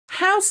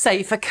How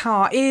safe a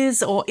car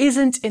is or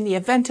isn't in the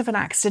event of an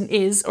accident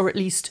is, or at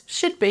least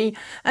should be,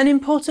 an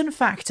important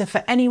factor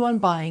for anyone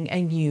buying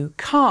a new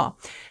car.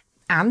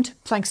 And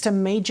thanks to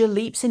major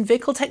leaps in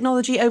vehicle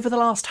technology over the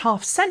last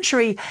half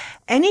century,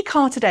 any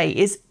car today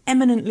is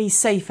eminently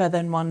safer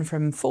than one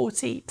from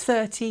 40,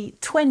 30,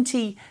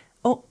 20,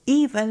 or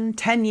even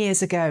 10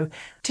 years ago.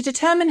 To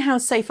determine how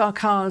safe our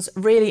cars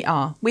really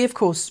are, we of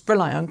course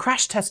rely on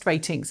crash test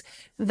ratings.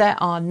 There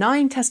are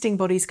 9 testing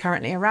bodies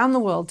currently around the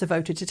world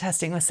devoted to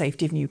testing the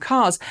safety of new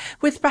cars,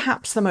 with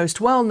perhaps the most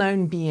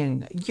well-known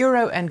being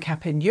Euro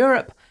NCAP in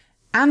Europe,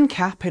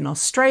 ANCAP in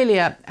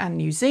Australia and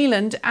New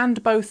Zealand,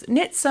 and both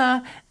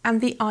NHTSA and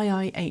the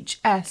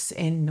IIHS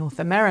in North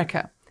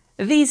America.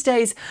 These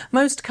days,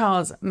 most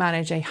cars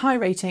manage a high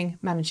rating,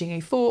 managing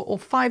a 4 or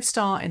 5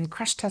 star in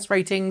crash test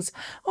ratings,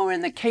 or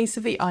in the case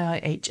of the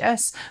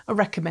IIHS, a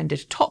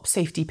recommended top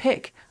safety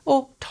pick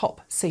or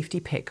top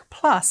safety pick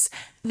plus.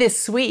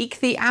 This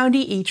week, the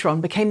Audi e-tron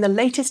became the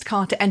latest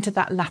car to enter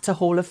that latter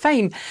Hall of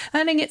Fame,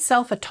 earning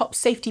itself a top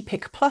safety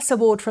pick plus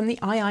award from the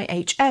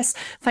IIHS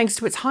thanks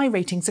to its high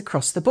ratings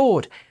across the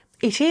board.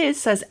 It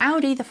is, says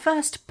Audi, the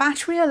first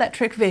battery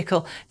electric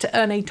vehicle to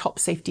earn a top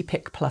safety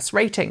pick plus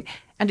rating.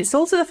 And it's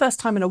also the first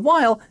time in a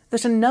while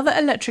that another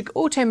electric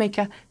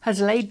automaker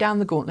has laid down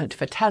the gauntlet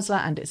for Tesla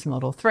and its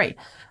Model 3,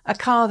 a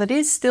car that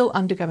is still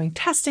undergoing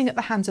testing at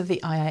the hands of the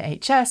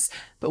IIHS,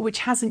 but which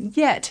hasn't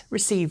yet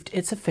received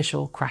its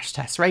official crash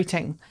test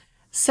rating.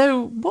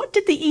 So what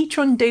did the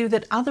e-tron do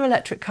that other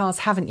electric cars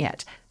haven't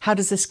yet? How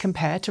does this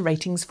compare to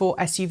ratings for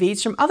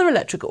SUVs from other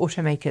electric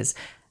automakers,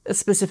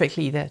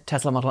 specifically the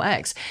Tesla Model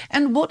X?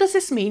 And what does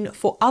this mean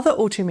for other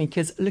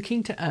automakers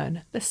looking to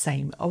earn the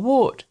same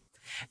award?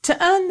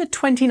 To earn the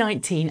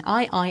 2019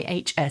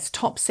 IIHS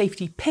Top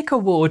Safety Pick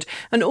Award,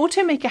 an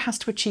automaker has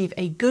to achieve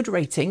a good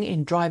rating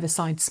in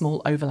driver-side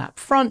small overlap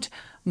front,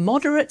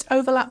 moderate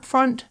overlap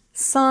front,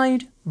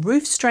 side,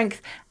 roof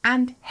strength,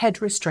 and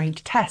head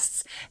restraint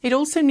tests. It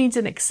also needs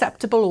an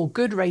acceptable or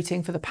good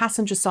rating for the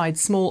passenger side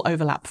small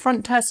overlap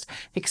front test,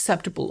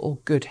 acceptable or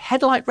good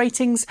headlight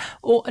ratings,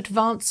 or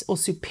advanced or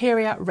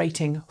superior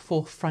rating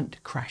for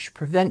front crash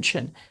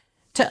prevention.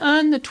 To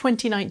earn the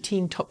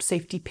 2019 Top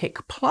Safety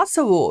Pick Plus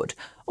award,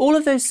 all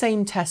of those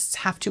same tests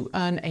have to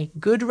earn a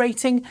good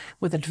rating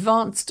with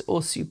advanced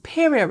or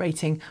superior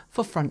rating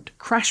for front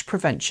crash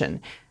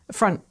prevention.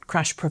 Front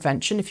crash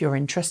prevention, if you're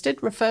interested,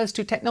 refers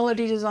to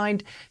technology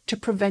designed to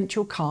prevent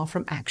your car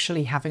from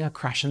actually having a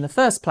crash in the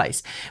first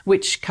place,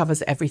 which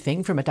covers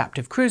everything from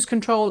adaptive cruise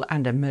control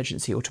and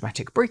emergency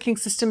automatic braking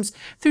systems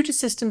through to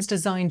systems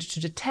designed to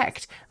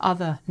detect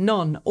other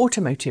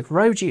non-automotive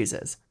road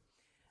users.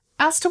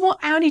 As to what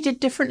Audi did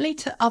differently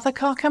to other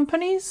car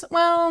companies,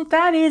 well,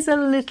 that is a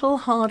little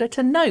harder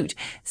to note,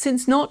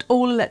 since not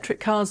all electric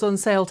cars on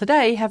sale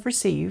today have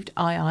received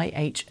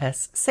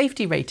IIHS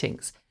safety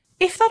ratings.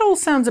 If that all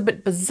sounds a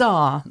bit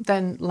bizarre,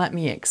 then let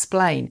me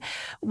explain.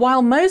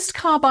 While most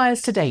car buyers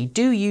today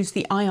do use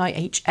the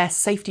IIHS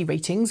safety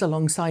ratings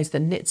alongside the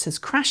NHTSA's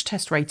crash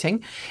test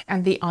rating,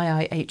 and the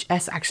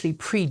IIHS actually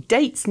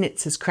predates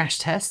NHTSA's crash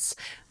tests,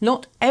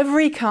 not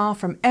every car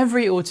from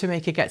every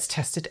automaker gets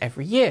tested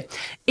every year.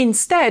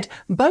 Instead,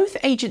 both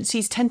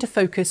agencies tend to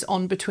focus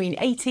on between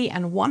 80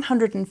 and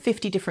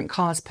 150 different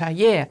cars per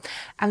year,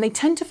 and they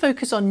tend to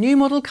focus on new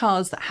model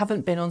cars that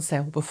haven't been on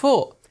sale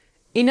before.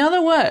 In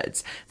other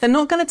words, they're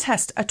not going to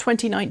test a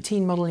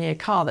 2019 model year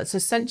car that's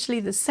essentially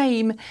the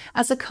same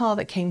as a car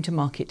that came to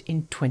market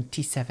in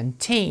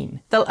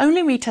 2017. They'll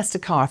only retest a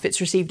car if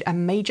it's received a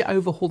major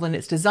overhaul in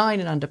its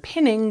design and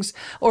underpinnings,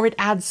 or it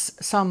adds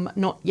some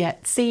not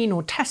yet seen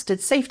or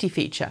tested safety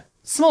feature.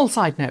 Small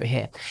side note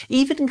here,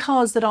 even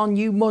cars that are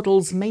new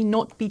models may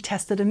not be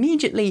tested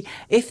immediately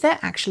if they're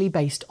actually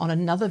based on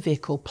another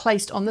vehicle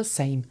placed on the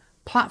same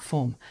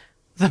platform.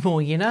 The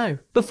more you know.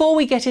 Before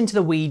we get into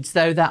the weeds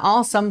though, there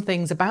are some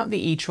things about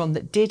the e-tron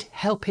that did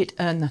help it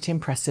earn that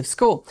impressive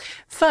score.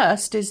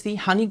 First is the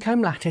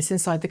honeycomb lattice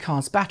inside the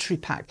car's battery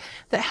pack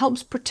that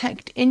helps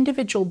protect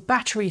individual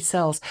battery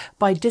cells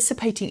by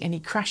dissipating any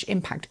crash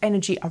impact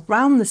energy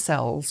around the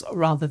cells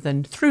rather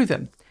than through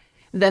them.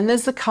 Then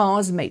there's the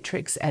car's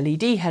Matrix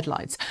LED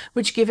headlights,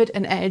 which give it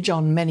an edge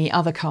on many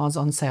other cars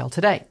on sale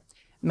today.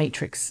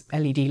 Matrix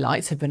LED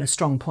lights have been a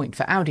strong point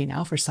for Audi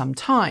now for some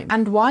time.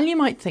 And while you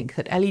might think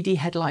that LED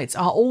headlights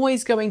are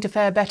always going to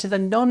fare better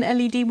than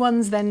non-LED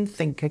ones, then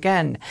think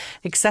again.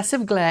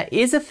 Excessive glare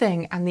is a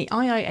thing, and the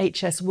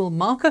IIHS will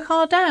mark a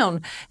car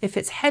down if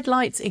its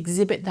headlights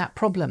exhibit that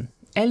problem,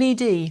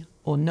 LED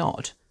or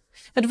not.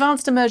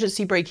 Advanced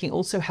emergency braking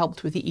also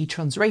helped with the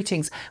e-tron's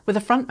ratings, with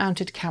a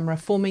front-mounted camera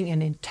forming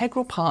an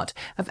integral part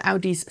of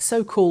Audi's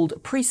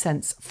so-called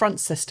Presense front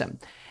system.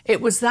 It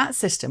was that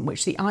system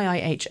which the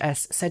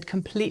IIHS said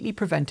completely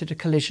prevented a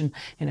collision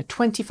in a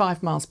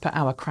 25 miles per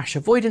hour crash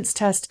avoidance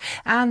test,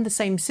 and the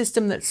same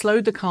system that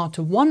slowed the car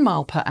to 1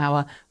 mile per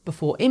hour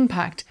before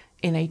impact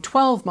in a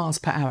 12 miles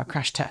per hour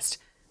crash test.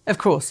 Of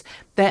course,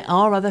 there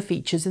are other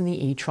features in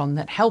the e-tron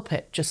that help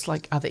it, just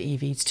like other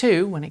EVs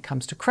too, when it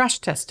comes to crash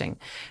testing.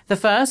 The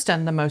first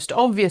and the most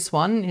obvious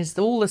one is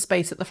all the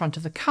space at the front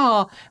of the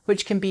car,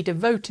 which can be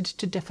devoted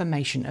to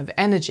deformation of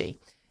energy.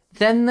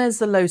 Then there's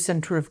the low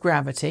centre of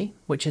gravity,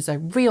 which is a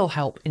real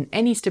help in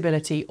any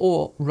stability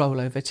or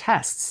rollover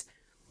tests.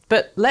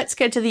 But let's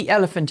get to the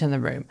elephant in the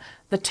room,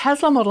 the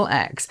Tesla Model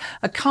X,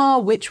 a car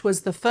which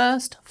was the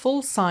first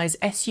full-size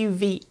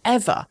SUV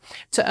ever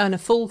to earn a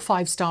full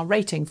 5-star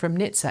rating from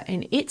NHTSA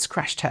in its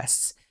crash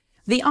tests.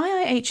 The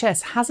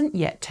IIHS hasn't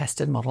yet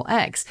tested Model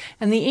X,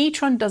 and the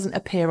e-tron doesn't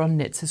appear on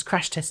NHTSA's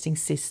crash testing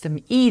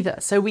system either,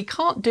 so we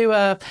can't do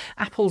a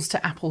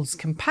apples-to-apples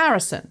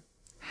comparison.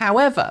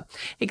 However,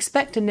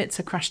 expect a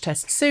NHTSA crash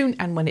test soon,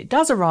 and when it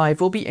does arrive,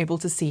 we'll be able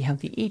to see how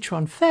the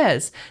e-tron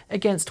fares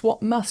against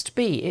what must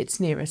be its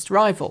nearest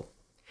rival.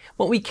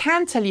 What we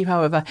can tell you,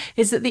 however,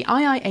 is that the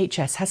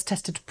IIHS has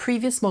tested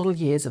previous model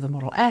years of the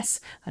Model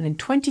S, and in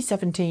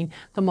 2017,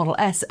 the Model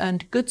S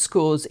earned good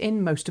scores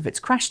in most of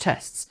its crash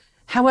tests.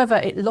 However,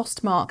 it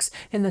lost marks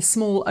in the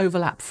small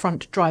overlap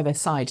front driver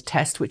side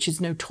test, which is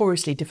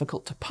notoriously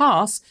difficult to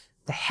pass,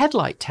 the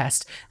headlight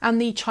test, and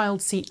the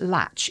child seat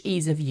latch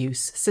ease of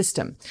use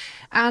system.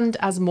 And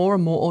as more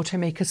and more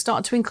automakers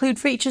start to include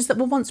features that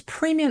were once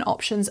premium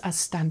options as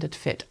standard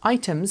fit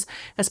items,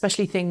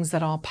 especially things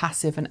that are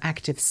passive and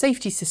active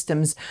safety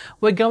systems,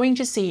 we're going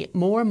to see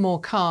more and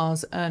more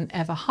cars earn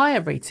ever higher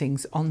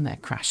ratings on their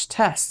crash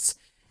tests.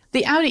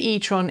 The Audi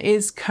e-tron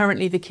is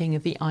currently the king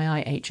of the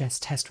IIHS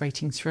test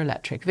ratings for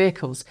electric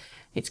vehicles.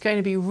 It's going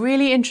to be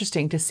really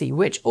interesting to see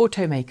which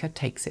automaker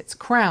takes its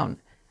crown.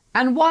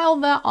 And while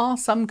there are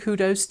some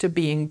kudos to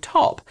being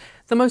top,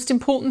 the most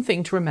important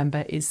thing to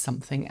remember is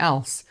something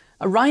else.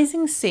 A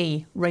rising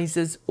sea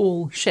raises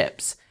all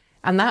ships,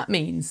 and that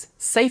means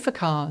safer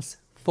cars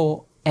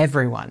for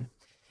everyone.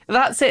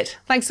 That's it.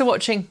 Thanks for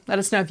watching. Let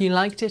us know if you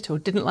liked it or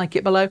didn't like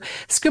it below.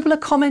 Scribble a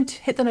comment,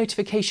 hit the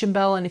notification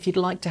bell, and if you'd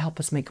like to help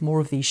us make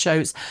more of these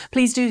shows,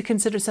 please do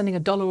consider sending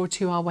 $1 or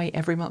 $2 our way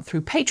every month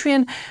through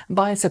Patreon,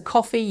 buy us a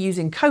coffee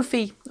using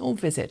Ko-fi, or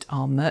visit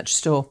our merch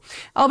store.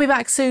 I'll be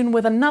back soon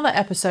with another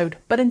episode,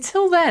 but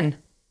until then,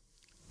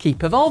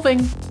 keep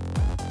evolving.